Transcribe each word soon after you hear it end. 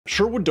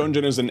Sherwood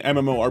Dungeon is an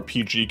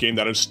MMORPG game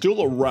that is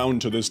still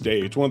around to this day.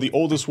 It's one of the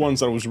oldest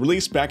ones that was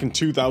released back in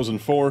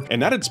 2004,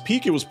 and at its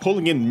peak it was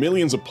pulling in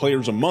millions of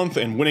players a month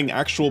and winning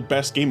actual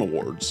best game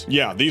awards.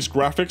 Yeah, these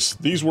graphics,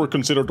 these were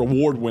considered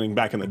award-winning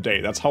back in the day.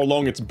 That's how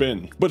long it's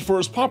been. But for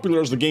as popular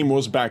as the game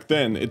was back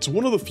then, it's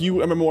one of the few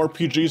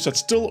MMORPGs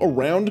that's still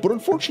around, but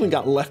unfortunately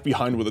got left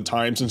behind with the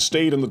times and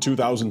stayed in the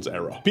 2000s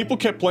era. People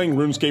kept playing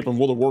RuneScape and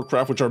World of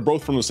Warcraft, which are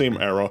both from the same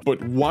era, but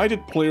why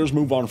did players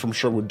move on from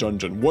Sherwood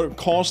Dungeon? What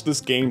caused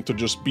this game to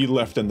just be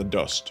left in the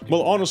dust?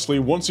 Well, honestly,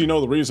 once you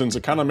know the reasons,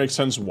 it kind of makes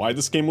sense why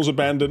this game was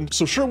abandoned.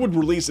 So Sherwood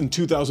released in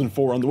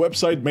 2004 on the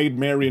website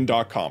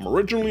MaidMarian.com,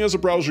 originally as a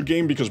browser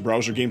game because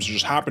browser games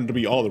just happened to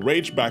be all the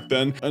rage back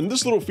then, and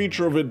this little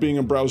feature of it being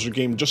a browser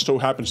game just so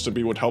happens to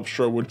be what helped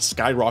Sherwood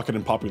skyrocket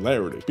in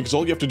popularity, because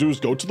all you have to do is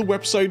go to the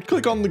website,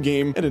 click on the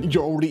game, and then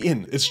you're already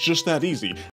in. It's just that easy.